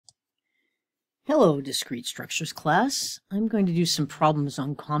Hello, Discrete Structures class. I'm going to do some problems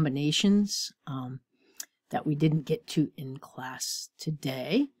on combinations that we didn't get to in class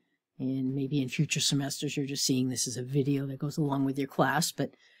today. And maybe in future semesters, you're just seeing this as a video that goes along with your class. But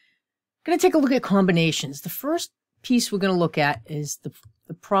I'm going to take a look at combinations. The first piece we're going to look at is the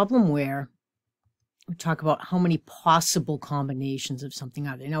problem where we talk about how many possible combinations of something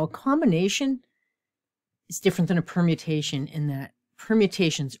are there. Now, a combination is different than a permutation in that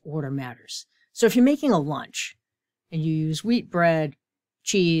permutation's order matters. So if you're making a lunch and you use wheat bread,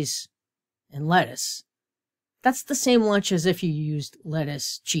 cheese, and lettuce, that's the same lunch as if you used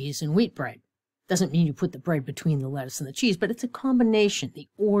lettuce, cheese, and wheat bread. Doesn't mean you put the bread between the lettuce and the cheese, but it's a combination. The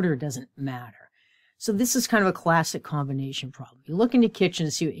order doesn't matter. So this is kind of a classic combination problem. You look in your kitchen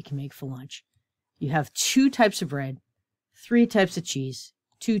to see what you can make for lunch. You have 2 types of bread, 3 types of cheese,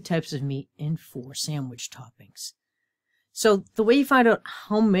 2 types of meat, and 4 sandwich toppings. So the way you find out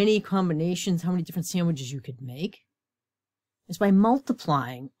how many combinations, how many different sandwiches you could make is by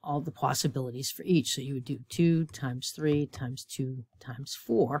multiplying all the possibilities for each. So you would do 2 times 3 times 2 times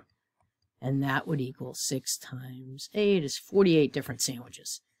 4, and that would equal 6 times 8 is 48 different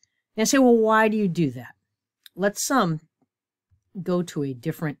sandwiches. Now I say, well, why do you do that? Let's go to a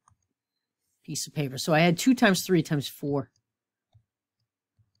different piece of paper. So I had 2 times 3 times 4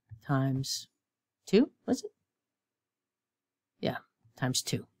 times 2, was it? Yeah, times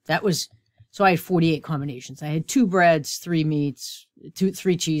 2. That was, so I had 48 combinations. I had 2 breads, 3 meats,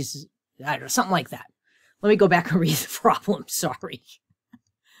 3 cheeses, I don't know, something like that. Let me go back and read the problem, sorry.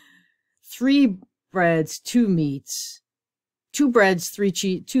 3 breads, 2 meats, 2 breads, 3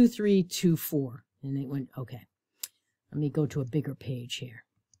 cheese, 2, 3, 2, 4. And it went, okay. Let me go to a bigger page here.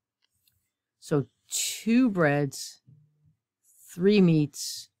 So 2 breads, 3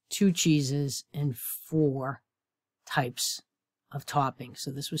 meats, 2 cheeses, and 4 types of toppings.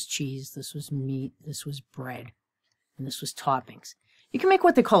 So this was cheese, this was meat, this was bread, and this was toppings. You can make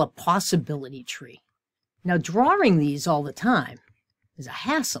what they call a possibility tree. Now, drawing these all the time is a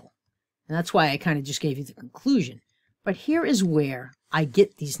hassle, and that's why I kind of just gave you the conclusion. But here is where I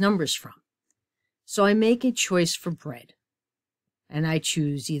get these numbers from. So I make a choice for bread, and I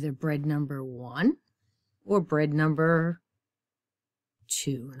choose either bread number 1 or bread number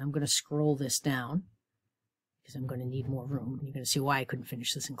 2. And I'm going to scroll this down, because I'm going to need more room. You're going to see why I couldn't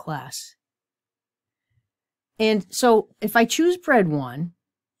finish this in class. And so if I choose bread 1,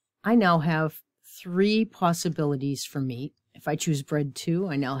 I now have 3 possibilities for meat. If I choose bread 2,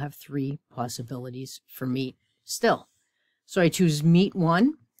 I now have 3 possibilities for meat still. So I choose meat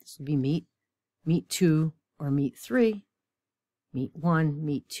 1, this will be meat 2, or meat 3, meat 1,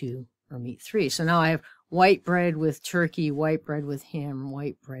 meat 2, or meat 3. So now I have white bread with turkey, white bread with ham,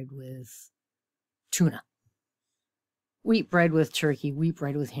 white bread with tuna. Wheat bread with turkey, wheat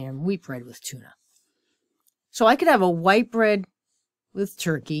bread with ham, wheat bread with tuna. So I could have a white bread with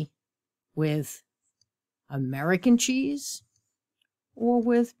turkey with American cheese or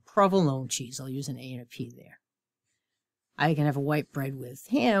with provolone cheese. I'll use an A and a P there. I can have a white bread with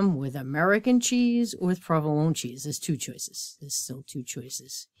ham with American cheese or with provolone cheese. There's 2 choices. There's still 2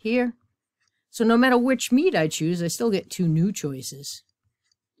 choices here. So no matter which meat I choose, I still get 2 new choices.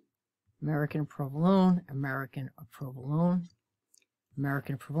 American or provolone, American or provolone,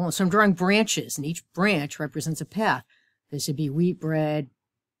 American or provolone. So I'm drawing branches, and each branch represents a path. This would be wheat bread,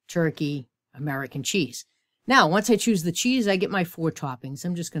 turkey, American cheese. Now, once I choose the cheese, I get my 4 toppings.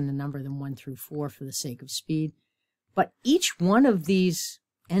 I'm just going to number them 1 through 4 for the sake of speed. But each one of these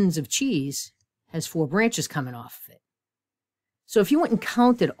ends of cheese has 4 branches coming off of it. So if you went and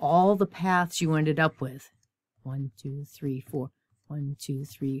counted all the paths you ended up with, 1, 2, 3, 4, 1, 2,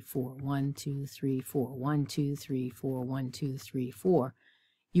 3, 4, 1, 2, 3, 4, 1, 2, 3, 4, 1, 2, 3, 4,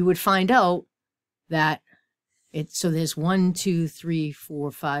 you would find out that so there's 1, 2, 3,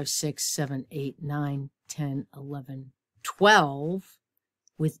 4, 5, 6, 7, 8, 9, 10, 11, 12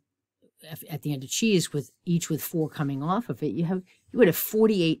 with at the end of cheese, with each with 4 coming off of it. You would have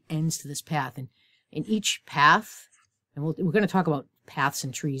 48 ends to this path, and in each path, and we're going to talk about paths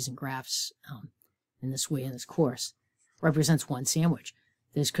and trees and graphs in this way in this course, represents 1 sandwich.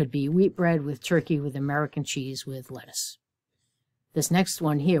 This could be wheat bread with turkey with American cheese with lettuce. This next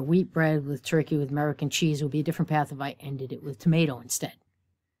one here, wheat bread with turkey with American cheese, would be a different path if I ended it with tomato instead.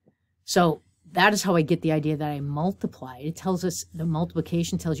 So that is how I get the idea that I multiply. It tells us, the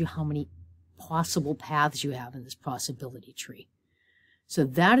multiplication tells you how many possible paths you have in this possibility tree. So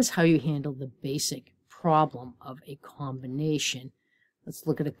that is how you handle the basic problem of a combination. Let's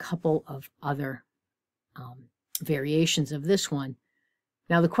look at a couple of other variations of this one.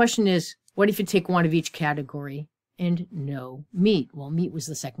 Now the question is, what if you take one of each category and no meat? Well, meat was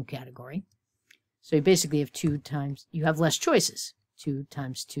the second category. So you basically have 2 times, you have less choices. 2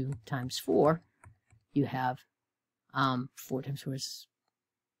 times 2 times 4, you have 4 times 4 is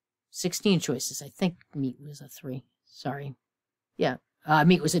 16 choices. I think meat was a 3. Sorry. Yeah,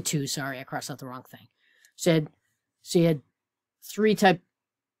 meat was a 2. Sorry, I crossed out the wrong thing. So you had 3 types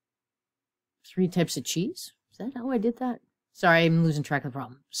of cheese. Is that how I did that? Sorry, I'm losing track of the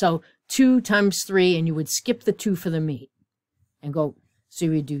problem. So 2 times 3, and you would skip the 2 for the meat and go. So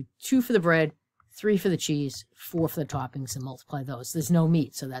you would do 2 for the bread, 3 for the cheese, 4 for the toppings, and multiply those. There's no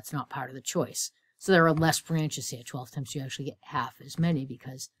meat, so that's not part of the choice. So there are less branches here. 12 times you actually get half as many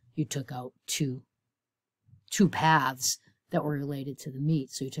because you took out two paths that were related to the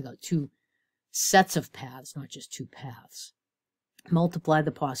meat. So you took out 2 sets of paths, not just 2 paths. Multiply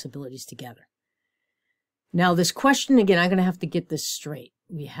the possibilities together. Now this question, again, I'm going to have to get this straight.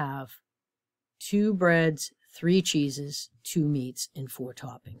 We have 2 breads, 3 cheeses, 2 meats, and 4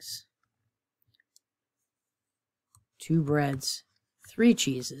 toppings. 2 breads, 3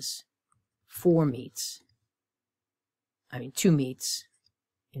 cheeses, 4 meats. 2 meats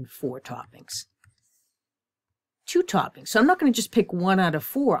and 4 toppings. 2 toppings. So I'm not going to just pick 1 out of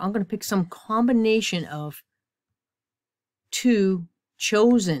 4. I'm going to pick some combination of 2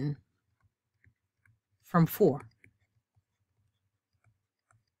 chosen from 4.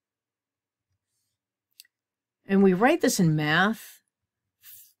 And we write this in math.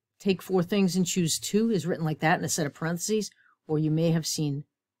 Take 4 things and choose 2 is written like that in a set of parentheses. Or you may have seen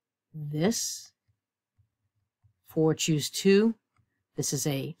this. 4, choose 2. This is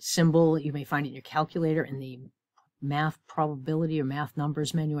a symbol. You may find it in your calculator in the math probability or math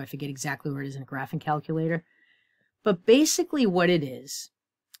numbers menu. I forget exactly where it is in a graphing calculator. But basically what it is,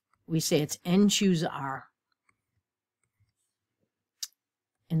 we say it's n choose r.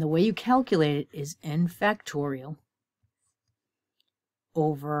 And the way you calculate it is n factorial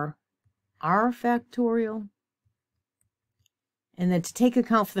over r factorial. And then to take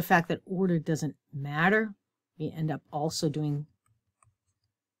account for the fact that order doesn't matter, we end up also doing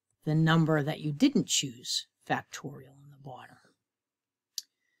the number that you didn't choose factorial in the bottom.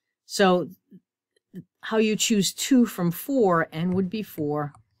 So how you choose 2 from 4, n would be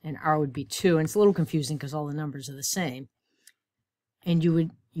 4 and r would be 2. And it's a little confusing because all the numbers are the same. And you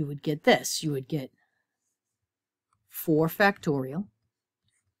would get this. You would get 4 factorial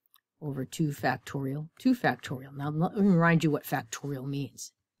over 2 factorial, 2 factorial. Now let me remind you what factorial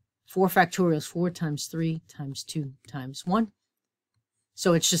means. 4 factorial is 4 times 3 times 2 times 1.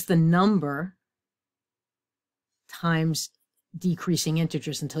 So it's just the number times decreasing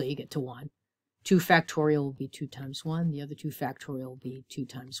integers until you get to 1. 2 factorial will be 2 times 1. The other 2 factorial will be 2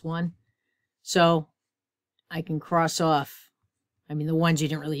 times 1. So I can cross off, the ones you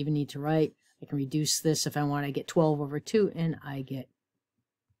didn't really even need to write. I can reduce this if I want. I get 12 over 2, and I get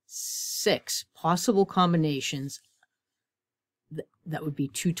 6 possible combinations that would be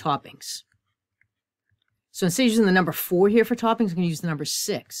 2 toppings. So instead of using the number 4 here for toppings, I'm going to use the number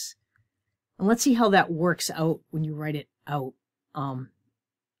 6. And let's see how that works out when you write it out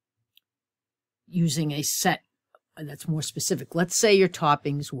using a set that's more specific. Let's say your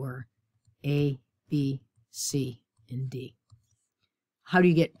toppings were A, B, C, and D. How do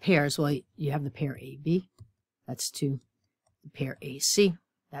you get pairs? Well, you have the pair AB, that's 2. The pair AC,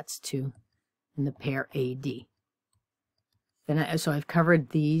 that's 2. And the pair AD. So I've covered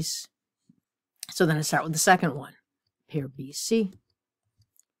these. So then I start with the second one. Pair BC,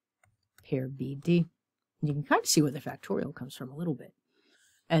 pair BD. And you can kind of see where the factorial comes from a little bit.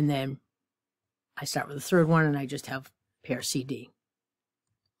 And then I start with the third one, and I just have pair CD.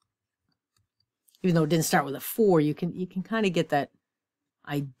 Even though it didn't start with a 4, you can kind of get that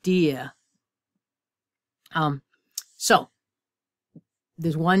idea. So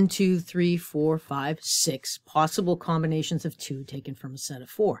there's 1, 2, 3, 4, 5, 6 possible combinations of 2 taken from a set of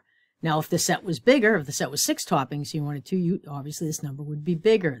 4. Now, if the set was bigger, if the set was 6 toppings, you wanted 2, obviously this number would be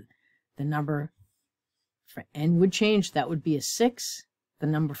bigger. The number for n would change. That would be a 6. The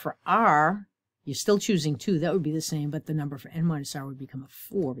number for r, you're still choosing 2. That would be the same, but the number for n minus r would become a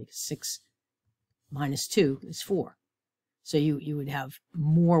 4 because 6 minus 2 is 4. So you would have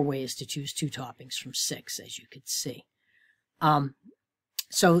more ways to choose 2 toppings from 6, as you could see.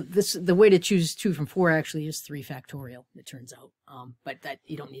 So the way to choose 2 from 4 actually is 3 factorial, it turns out. But that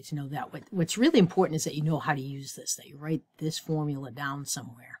you don't need to know that. What's really important is that you know how to use this, that you write this formula down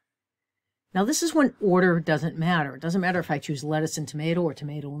somewhere. Now this is when order doesn't matter. It doesn't matter if I choose lettuce and tomato or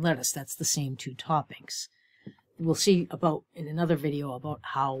tomato and lettuce. That's the same 2 toppings. We'll see in another video about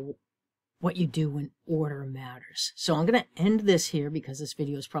what you do when order matters. So I'm going to end this here because this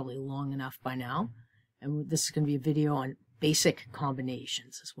video is probably long enough by now. And this is going to be a video on basic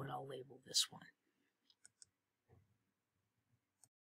combinations is what I'll label this one.